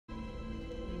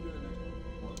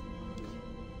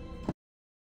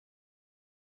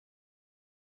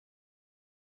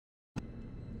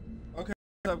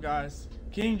What's up, guys?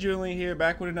 King Julian here,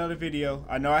 back with another video.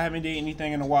 I know I haven't did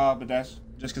anything in a while, but that's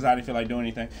just because I didn't feel like doing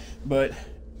anything. But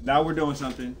now we're doing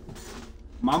something.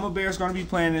 Mama Bear's going to be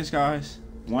playing this, guys,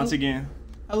 once again.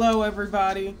 Hello,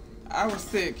 everybody. I was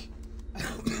sick.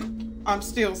 I'm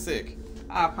still sick.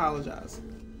 I apologize.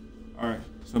 All right.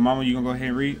 So, Mama, you going to go ahead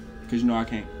and read? Because you know I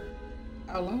can't.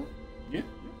 Hello? Yeah.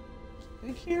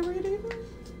 They can't read either?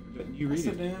 You read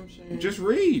That's it. a damn shame. Just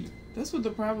read. That's what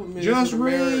the problem is. Just with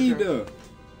read. America.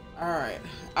 Alright.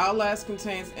 Outlast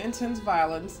contains intense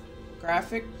violence,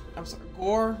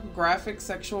 gore, graphic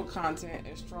sexual content,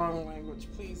 and strong language.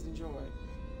 Please enjoy.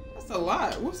 That's a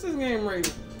lot. What's this game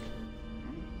rated?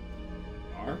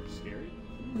 R? Scary?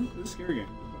 It's a scary game.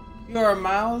 You are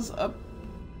Miles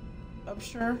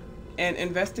Upshur, an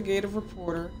investigative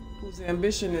reporter whose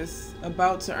ambition is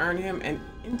about to earn him an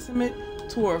intimate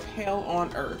tour of hell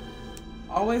on Earth.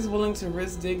 Always willing to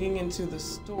risk digging into the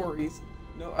stories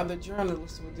no other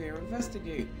journalist will dare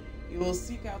investigate. You will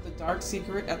seek out the dark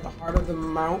secret at the heart of the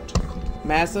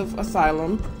Massive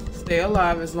Asylum. Stay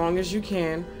alive as long as you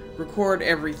can. Record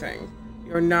everything.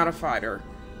 You're not a fighter.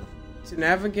 To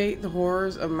navigate the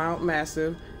horrors of Mount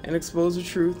Massive and expose the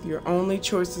truth, your only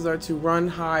choices are to run,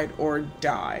 hide, or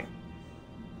die.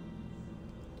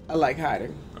 I like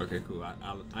hiding. Okay, cool.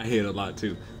 I hit a lot,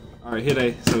 too. All right, hit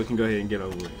A so we can go ahead and get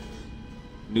over it.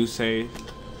 New save.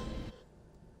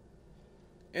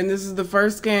 And this is the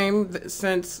first game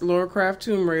since Lorecraft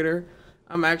Tomb Raider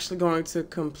I'm actually going to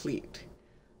complete.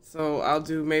 So I'll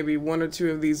do maybe 1 or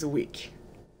 2 of these a week.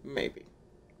 Maybe.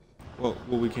 Well,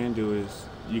 what we can do is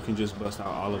you can just bust out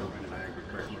all of them.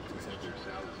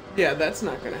 Yeah, that's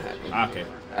not going to happen.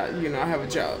 Okay. You know, I have a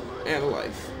job and a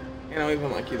life. And I don't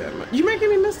even like you that much. You making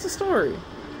me miss the story.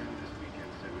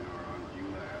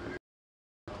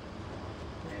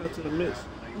 What's to the miss?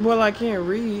 Well, I can't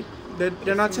read.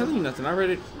 They're not telling you nothing. I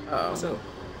read it. Oh. So.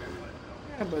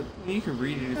 Yeah, but You can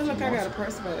read it if hey, look, you I want got a to.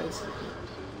 press badge.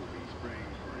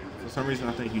 For some reason,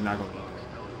 I think you're not going to need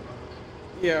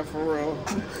it. Yeah, for real.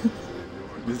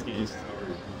 This game's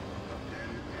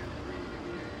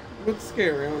What's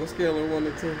scary on a scale of 1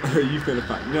 to 10? you finna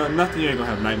find. No, nothing you ain't going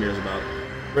to have nightmares about.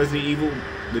 Resident Evil,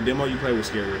 the demo you played was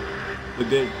scary. But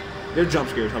they're jump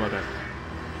scares. How about that?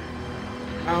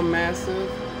 Our Massive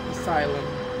Asylum.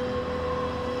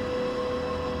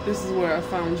 This is where I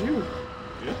found you.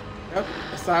 Yeah. Yep,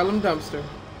 Asylum Dumpster.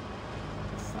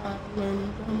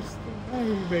 Asylum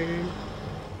Dumpster, baby.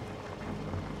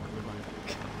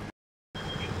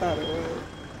 Thought it was.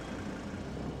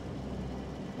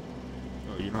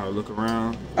 Oh, you know how to look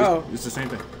around? It's the same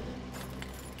thing.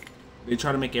 They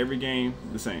try to make every game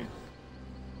the same.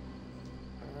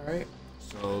 Alright.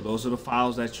 So those are the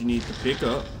files that you need to pick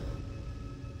up.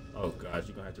 Oh gosh,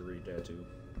 you're gonna have to read that too.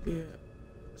 Yeah.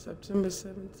 September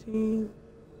 17th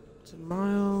to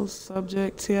Miles,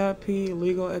 subject TIP,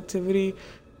 illegal activity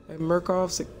at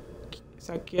Murkoff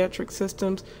Psychiatric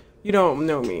Systems. You don't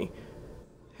know me.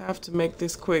 Have to make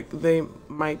this quick. They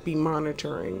might be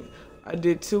monitoring. I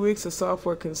did 2 weeks of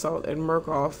software consult at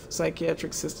Murkoff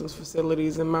Psychiatric Systems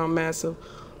facilities in Mount Massive.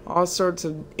 All sorts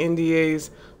of NDAs.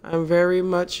 I'm very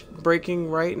much breaking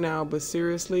right now, but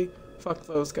seriously, fuck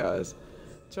those guys.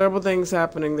 Terrible things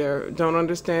happening there. Don't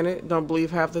understand it. Don't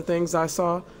believe half the things I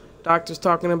saw. Doctors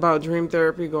talking about dream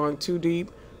therapy going too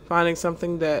deep. Finding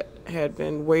something that had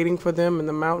been waiting for them in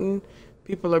the mountain.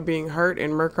 People are being hurt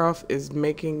and Murkoff is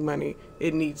making money.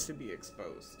 It needs to be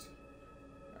exposed.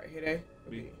 Alright, hit A.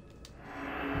 B.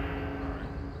 Alright.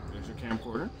 There's your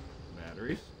camcorder.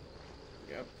 Batteries.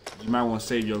 Yep. You might want to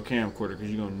save your camcorder because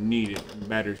you're going to need it.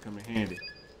 Batteries come in handy.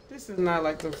 This is not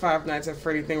like the Five Nights at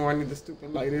Freddy thing where I need the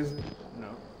stupid light, is it? No.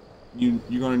 You're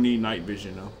going to need night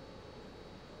vision though.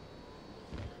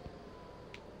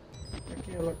 I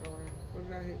can't look around. What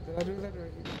did I hit? Did I do that or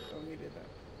he did? Oh, he did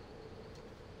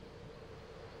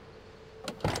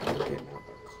that. Getting out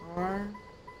the car.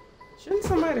 Shouldn't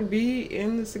somebody be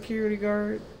in the security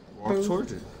guard Walk booth?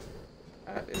 towards it.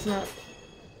 It's not.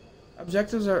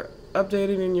 Objectives are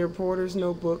updated in your porter's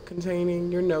notebook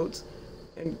containing your notes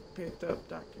and picked up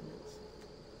documents.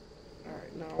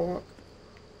 Alright, now walk.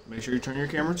 Make sure you turn your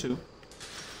camera too.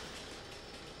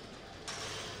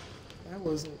 That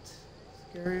wasn't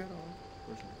scary at all. Of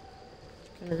course not.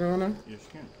 Can I go now? Yes, you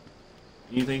can.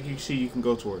 Anything you see, you can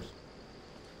go towards.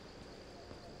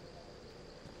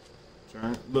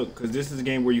 Turn. Look, because this is a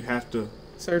game where you have to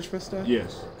Search for stuff?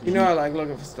 Yes. You know I like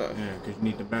looking for stuff. Yeah, because you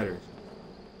need the batteries.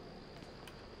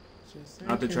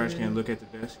 Out the trash can, look at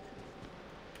the desk.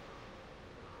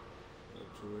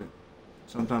 Up to it.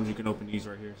 Sometimes you can open these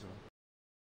right here, so.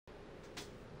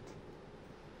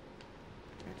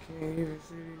 can't even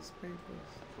see these papers.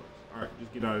 Alright,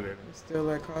 just get out of there. I still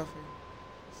like coffee.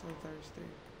 I'm so thirsty.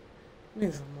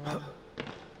 Need some more.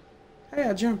 Hey,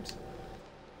 I jumped.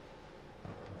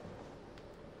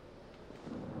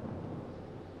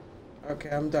 Okay,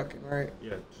 I'm ducking, right?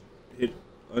 Yeah, just hit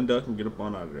unduck and get up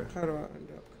on out of there. How do I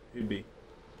unduck? Hit B.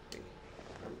 I'm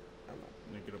up.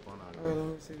 Then get up on out of Oh, there. let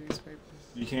me see these papers.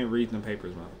 You can't read the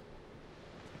papers, man. I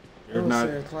They're don't not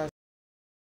see a class.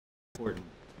 important.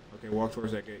 Okay, walk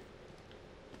towards that gate.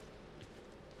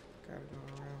 Gotta go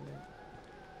around it.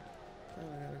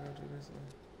 Probably gotta go do this one.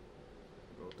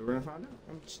 Go through it and find out.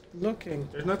 I'm just looking.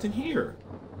 There's nothing here.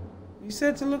 You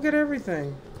said to look at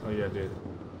everything. Oh yeah, I did.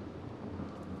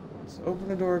 So open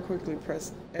the door quickly.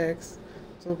 Press X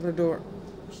to open the door.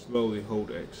 Slowly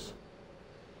hold X.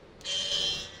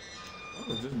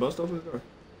 Oh, just bust open the door.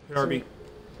 Hit RB.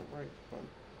 Right bump.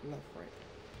 Left, right.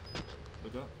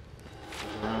 Look up.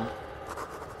 Look around.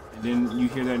 And then you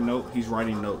hear that note. He's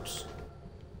writing notes.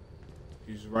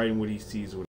 He's writing what he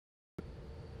sees. Look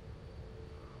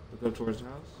up towards the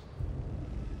house.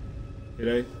 Hit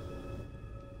A.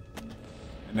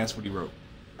 And that's what he wrote.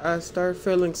 I start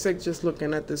feeling sick just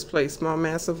looking at this place. My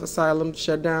massive asylum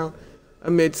shut down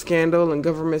amid scandal and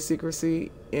government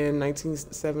secrecy in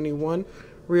 1971.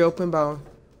 Reopened by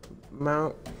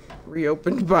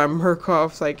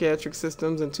Murkoff Psychiatric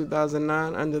Systems in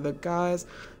 2009 under the guise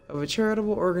of a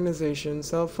charitable organization.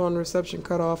 Cell phone reception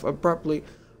cut off abruptly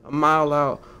a mile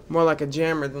out, more like a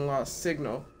jammer than lost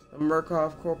signal. The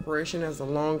Murkoff Corporation has a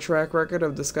long track record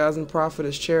of disguising profit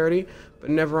as charity, but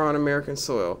never on American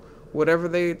soil. Whatever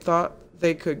they thought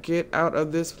they could get out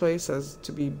of this place has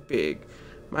to be big.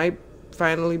 Might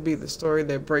finally be the story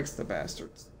that breaks the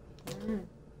bastards.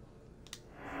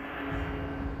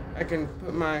 I can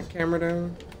put my camera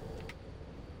down.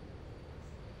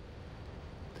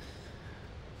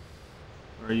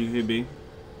 Or you hit B.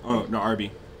 Oh, no, RB.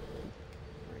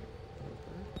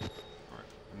 Alright,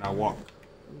 now walk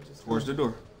towards the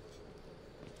door.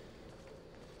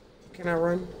 Can I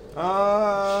run?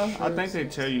 I think they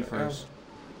tell you first.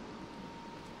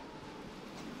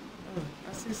 Oh,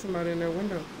 I see somebody in that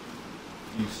window.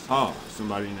 You saw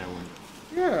somebody in that window.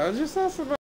 Yeah, I just saw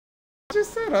somebody. I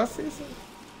just said I see some.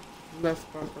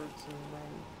 Left bumper to right.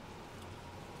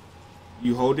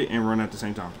 You hold it and run at the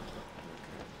same time.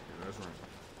 Yeah, that's right.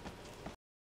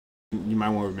 You might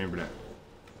want to remember that.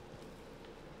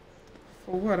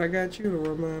 For what? I got you to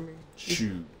remind me.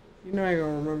 Shoot. You know I ain't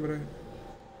gonna remember that.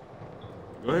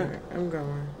 Go ahead. Right, I'm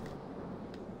going.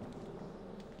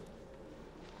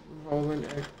 I'm holding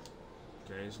X. Okay,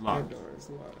 it's locked. That door is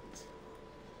locked.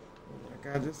 Oh my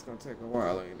god, this is gonna take a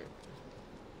while, ain't it?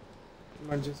 I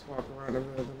might just walk around the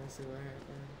building and see what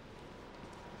happens.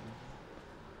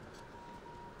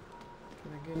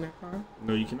 Can I get in that car?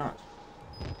 No, you cannot.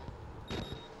 My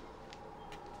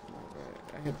bad.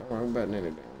 I hit the wrong button any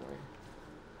damn way.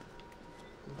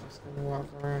 I'm just gonna walk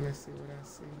around and see what I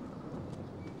see.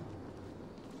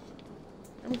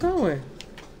 I'm going.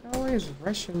 You're always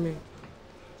rushing me.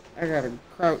 I gotta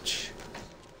crouch.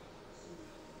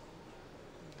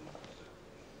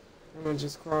 I'm gonna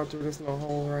just crawl through this little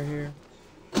hole right here.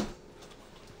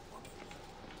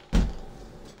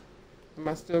 Am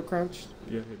I still crouched?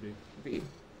 Yeah, hit B. B. To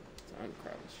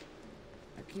uncrouch.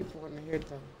 I keep wanting to hit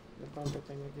the bumper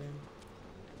thing again.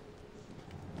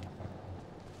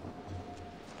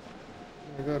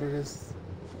 I'm gonna go to this.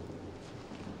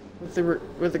 With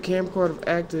the camcorder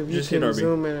active, you Just hit can RB.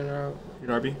 zoom in and out. Hit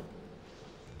RB.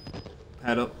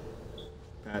 Pad up.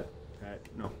 Pad. Pad.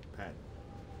 No, pad.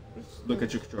 Look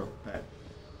at your control. Pad.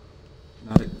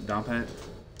 Not it. Down pad.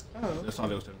 Oh. That's all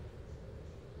they was telling me.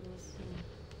 Let's see.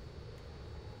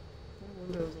 That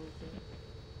window's open.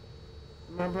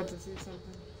 Am I about to see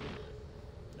something?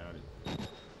 Got it.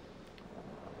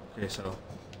 Okay, so.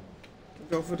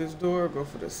 Go for this door, go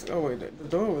for this. Oh, wait, the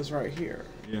door was right here.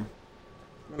 Yeah. I'm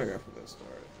gonna go for this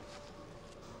door.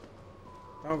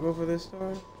 Don't go for this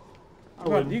door?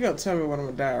 You gonna tell me when I'm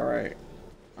gonna die, right?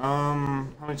 How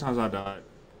many times I died?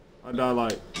 I died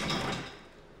like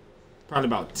probably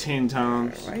about 10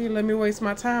 times. Why you let me waste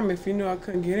my time if you knew I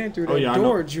couldn't get in through that yeah,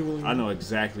 door, Julie? I know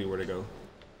exactly where to go.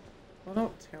 Well,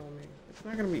 don't tell me. It's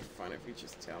not gonna be fun if you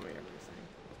just tell me everything.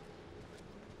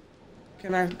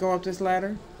 Can I go up this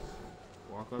ladder?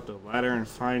 Walk up the ladder and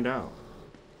find out.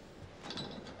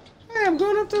 Hey, I'm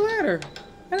going up the ladder.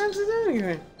 I don't have to do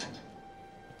anything.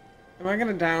 Am I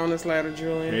gonna die on this ladder,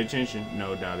 Julian? Pay attention.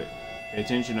 No, doubt it. Pay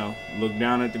attention, though. Look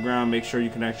down at the ground. Make sure you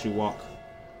can actually walk.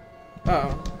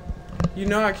 Uh-oh. You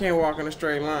know I can't walk in a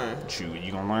straight line. Shoot,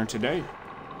 you gonna learn today.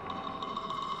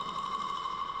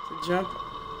 To jump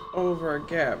over a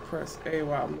gap, press A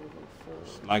while moving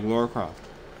forward. Like Laura Croft.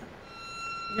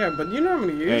 Yeah, but you know how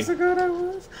many years ago that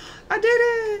was? I did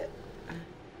it!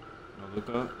 No, look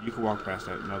up. You can walk past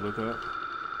that. No, look up.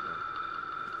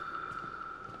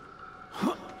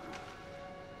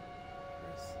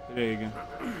 There you go.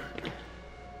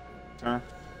 Turn.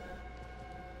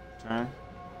 Turn.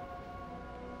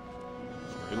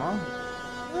 Straight long.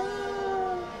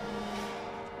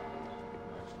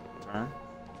 Turn.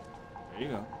 There you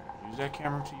go. Use that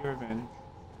camera to your advantage.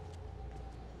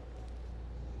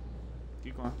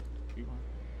 Keep going. Keep going.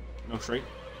 No, straight.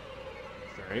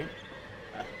 Straight.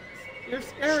 You're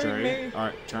scaring me.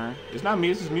 Alright, turn. It's not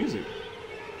me, it's just music.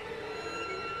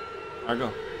 Alright,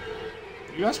 go.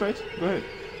 You got space. Go ahead.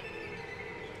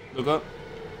 Look up.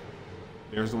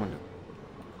 There's the window.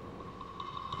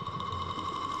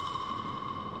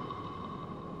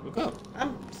 Look up.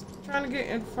 I'm trying to get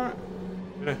in front.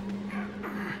 Yeah.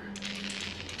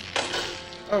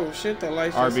 Oh shit, the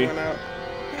lights just went out.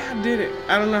 Yeah, I did it.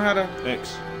 I don't know how to.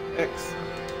 X. X.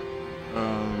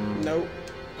 Nope.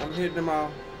 I'm hitting them all.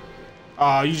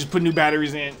 Oh, you just put new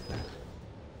batteries in.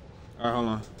 Alright, hold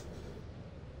on.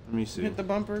 Let me see. Hit the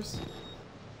bumpers.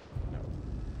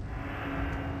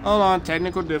 Hold on,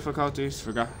 technical difficulties.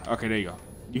 Forgot. Okay, there you go.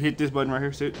 You hit this button right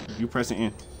here, sit. You press it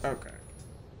in. Okay.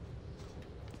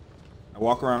 Now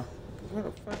walk around.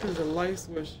 What the fuck is the light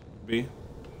switch? B.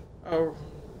 Oh.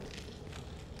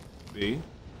 B.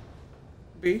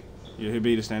 B? Yeah, hit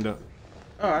B to stand up.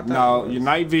 Oh, I thought. Now, your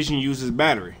night vision uses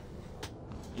battery.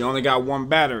 You only got one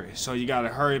battery, so you gotta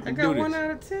hurry up and do this. I got 1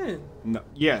 out of 10. No,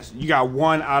 yes, you got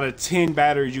 1 out of 10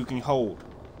 batteries you can hold.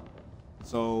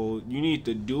 So you need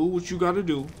to do what you gotta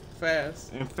do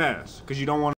fast and fast, cause you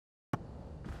don't want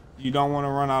to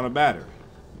run out of battery.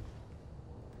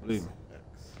 Believe me.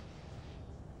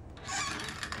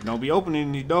 Don't be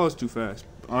opening these doors too fast.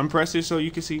 Unpress it so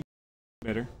you can see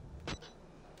better.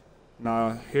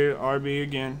 Now hit RB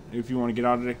again if you want to get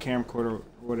out of the camcorder or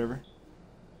whatever.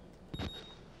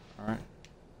 All right.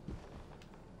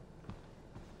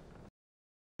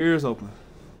 Ears open.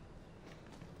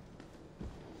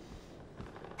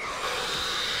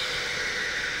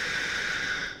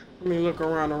 Let me look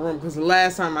around the room, because the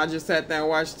last time I just sat there and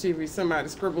watched TV, somebody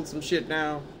scribbled some shit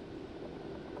down.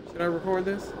 Should I record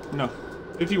this? No.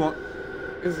 If you want.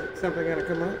 Is it something gonna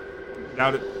come up?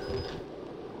 Doubt it.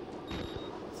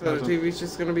 So the TV's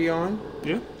just gonna be on?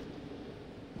 Yeah.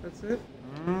 That's it?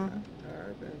 Alright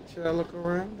then. Should I look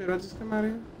around? Did I just come out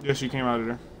of here? Yes, you came out of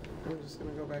there. I'm just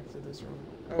gonna go back to this room.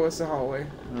 Oh, it's the hallway.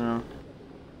 Yeah.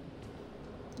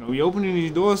 No, we opening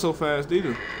these doors so fast,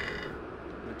 either.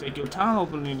 Take your time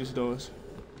opening these doors.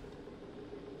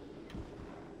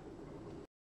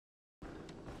 I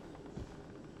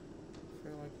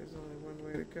feel like there's only one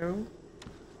way to go.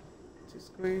 To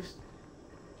squeeze.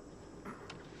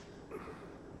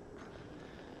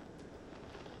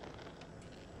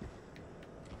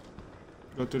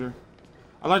 Go through there.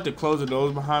 I like to close the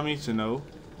doors behind me to know.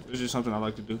 It's just something I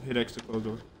like to do. Hit X to close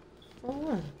doors. For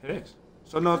what? Hit X.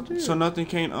 So nothing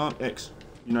can't X.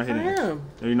 You're not hitting X. I am.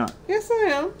 No, you're not. Yes, I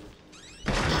am.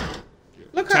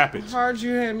 Look Tap how it. hard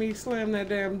you had me slam that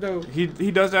damn door. He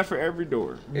does that for every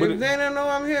door. If they don't know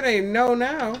I'm here, they know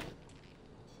now.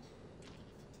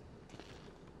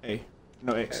 Hey,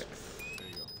 no X. There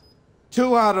you go.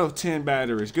 2 out of 10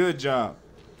 batteries. Good job.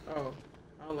 Oh,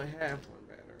 I only have 1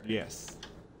 battery. Yes.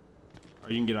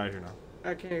 Or you can get out of here now.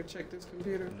 I can't check this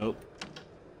computer. Nope.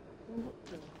 What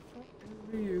the fuck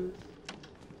is we use?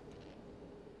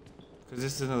 Because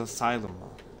this is an asylum.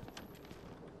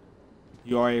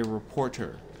 You are a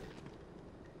reporter.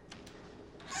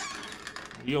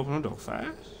 You open the door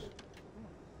fast?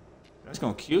 That's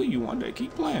gonna kill you one day.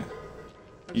 Keep playing.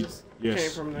 I just came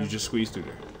from there. You just squeeze through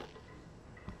there.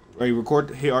 Are you record?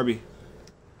 Hit RB.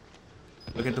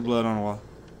 Look at the blood on the wall.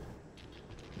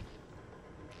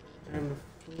 And the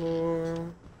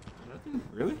floor. Nothing?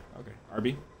 Really? Okay.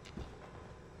 RB.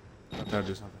 I thought I'd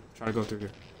do something. Try to go through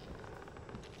here.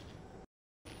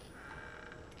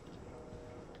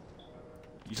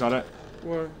 You saw that?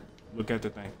 What? Look at the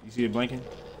thing. You see it blinking?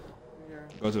 Yeah.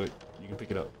 Go to it. You can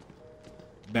pick it up.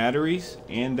 Batteries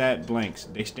and that blanks.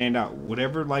 They stand out.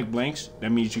 Whatever like blanks, that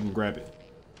means you can grab it.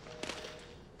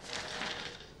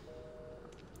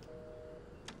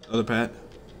 Other pad.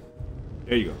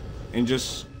 There you go. And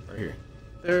just right here.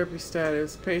 Therapy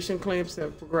status. Patient claims to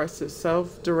have progressed to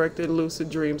self-directed lucid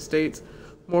dream states.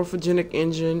 Morphogenic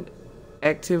engine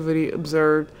activity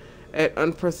observed at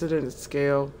unprecedented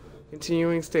scale.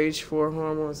 Continuing stage 4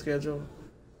 hormone schedule.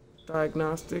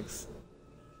 Diagnostics.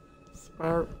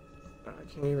 I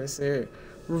can't even say it.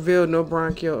 Revealed no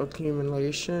bronchial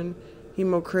accumulation.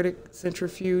 Hemocritic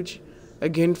centrifuge.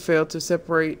 Again failed to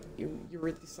separate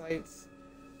erythrocytes.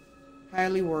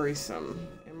 highly worrisome.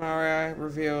 MRI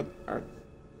revealed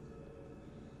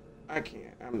I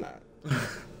can't. I'm not.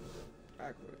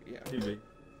 Yeah. TV.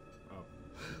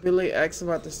 Billy asks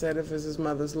about the status of his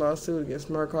mother's lawsuit against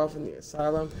Murkoff in the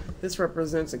asylum. This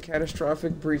represents a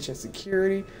catastrophic breach in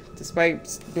security.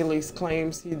 Despite Billy's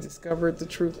claims, he discovered the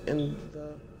truth in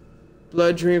the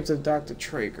blood dreams of Dr.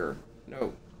 Traeger.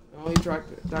 No, only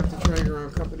Dr. Traeger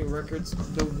on company records.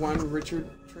 The one Richard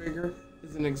Traeger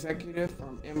is an executive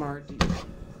from MRD.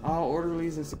 All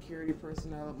orderlies and security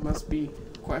personnel must be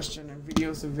questioned and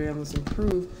video surveillance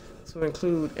improved to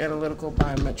include analytical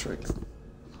biometrics.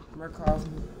 Murkoff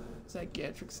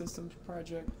Psychiatric Systems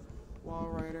Project,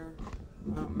 Walrider,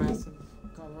 Mount Massive,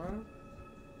 Colorado.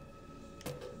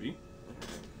 B.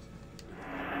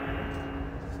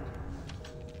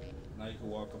 Now you can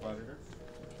walk up out of here.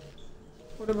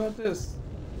 What about this?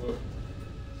 What?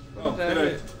 What did I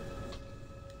hit?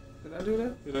 Did I do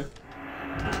that? Did I?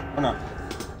 Or not?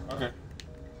 Okay.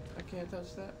 I can't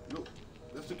touch that? Nope.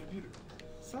 That's the computer.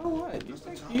 So what?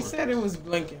 You said it was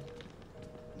blinking.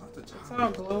 Not the It's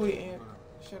all glowy and...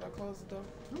 Should I close the door?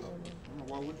 No. I don't know,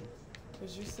 why would you?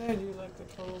 Because you said you like to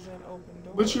close and open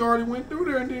doors. But you already went through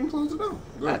there and didn't close the door.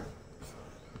 Go ahead.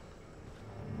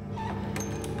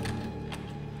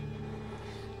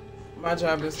 My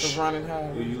job is to run and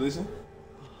hide. Will you listen?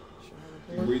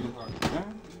 Should You I breathing hard. Yeah.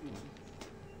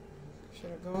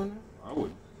 Should I go in there? I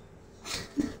would.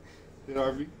 Hit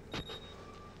RV.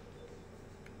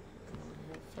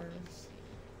 First.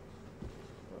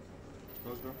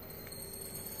 Close the door.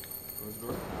 Close the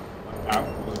door. Out.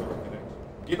 Close the door.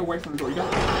 Get away from the door. You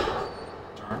got it.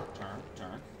 Turn.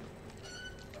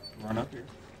 Run up here.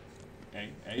 Hey.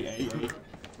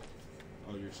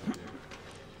 Oh, you're so dead.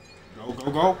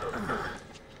 Go.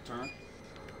 Turn.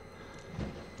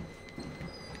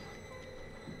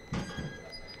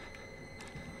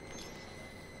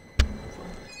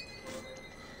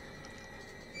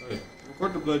 Oh, yeah.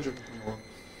 Record the blood dripping from the wall.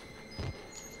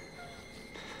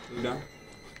 Look down.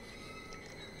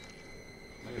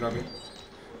 Lay it up here.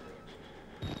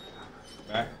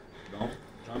 Back. Don't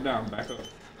jump down. Back up.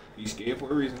 He's scared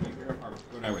for a reason.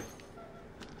 Go that way.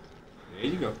 There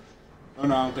you go. Oh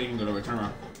no, I don't think you can go that way. Turn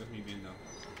around. That's me being dumb.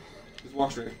 Just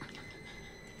walk straight.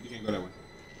 You can't go that way.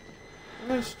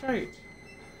 Go straight.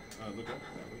 Look up.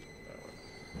 That way.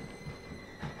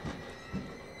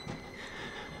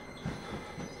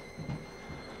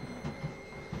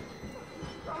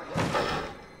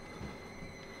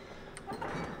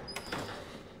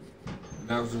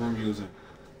 That was the room you was in.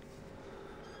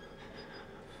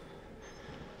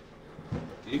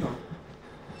 There you go.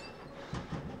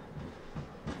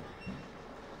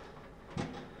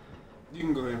 You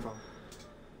can go ahead and follow.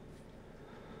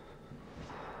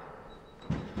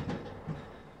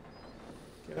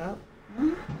 Get out.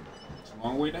 It's a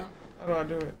long way down. How do I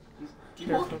do it? Keep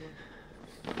walking.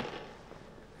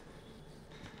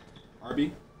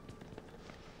 RB.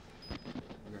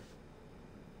 Okay.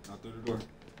 Not through the door.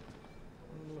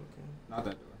 I'm looking. Not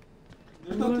that door.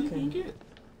 There's nothing you can get.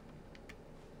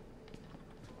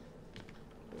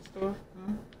 This door?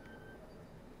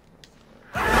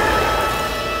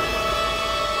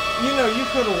 You know, you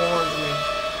could have warned me.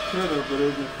 Could have, but it would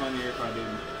have been funnier if I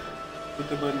didn't. Hit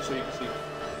the button so you can see.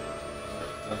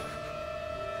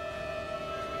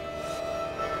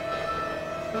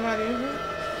 Somebody in here?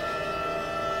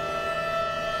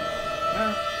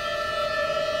 Yeah.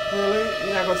 Really?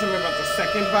 You're not gonna tell me about the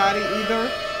second body either?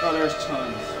 Oh, there's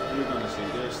tons. You're gonna see.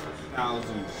 There's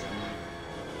thousands.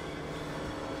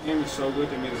 The game is so good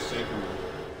they made a second one.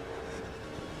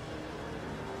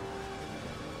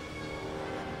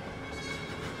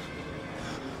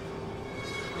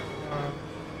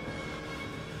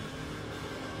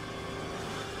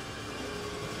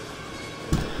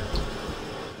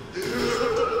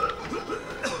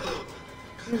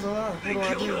 He's alive. What do I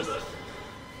do?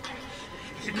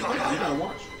 You gotta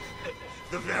watch.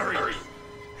 The very.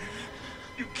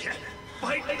 You can't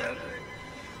fight them.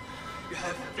 You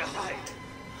have to hide.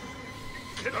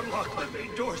 And unlock the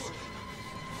main doors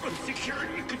from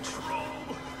security control.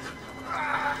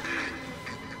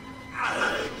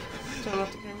 Turn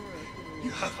off the camera. You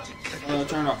have to get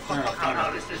Turn off.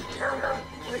 out of this terrible.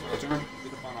 Get the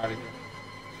phone out of here.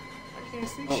 I can't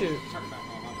see Oh, shit. turn it back. Oh,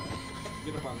 my bad.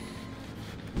 Get up out of here.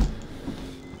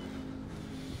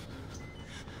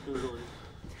 Through the door.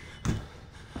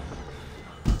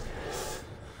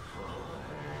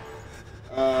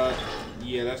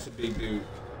 Yeah, that's a big dude.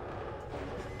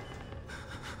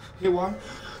 Hey, why?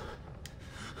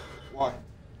 Why?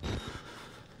 Okay,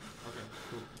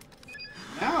 cool.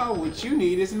 Now, what you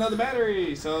need is another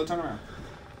battery, so turn around.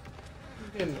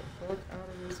 I'm getting the fuck out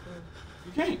of this one.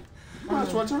 You can't. Might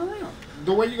as well turn around.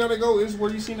 The way you gotta go is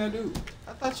where you seen that dude.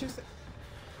 I thought you said.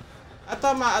 I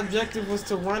thought my objective was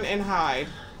to run and hide.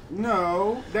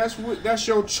 No, that's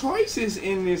your choices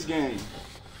in this game.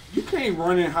 You can't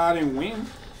run and hide and win.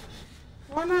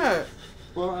 Why not?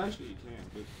 Well, actually you can,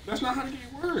 but that's not how the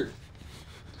game works.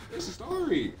 It's a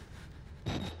story.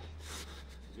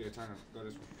 Yeah, turn. Go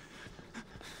this way.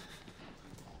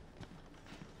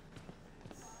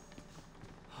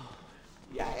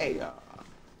 Yeah.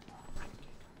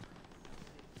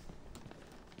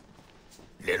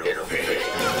 Little pig.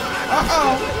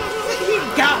 He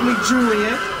got me,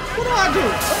 Julian. What do I do?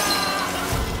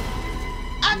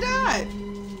 I died.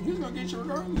 He's gonna get you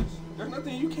regardless. There's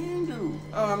nothing you can do.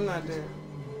 Oh, I'm not there.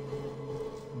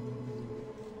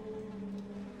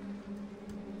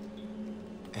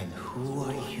 And who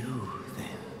are you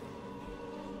then?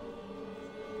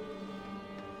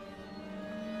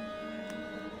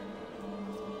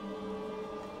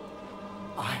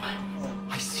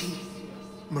 I see.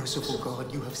 Merciful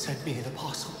God, you have sent me an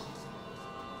apostle.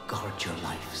 Guard your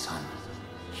life, son.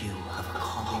 You have a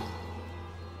calling.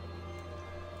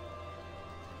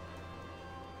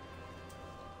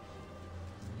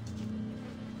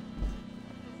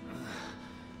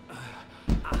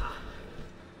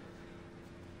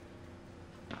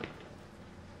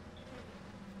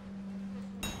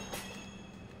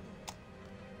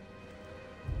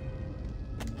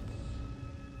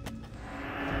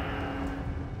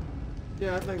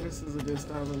 Yeah, I think this is a good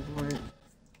stopping point.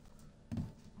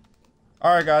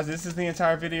 Alright guys, this is the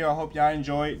entire video. I hope y'all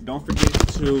enjoyed. Don't forget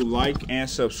to like and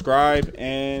subscribe,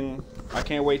 and I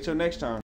can't wait till next time.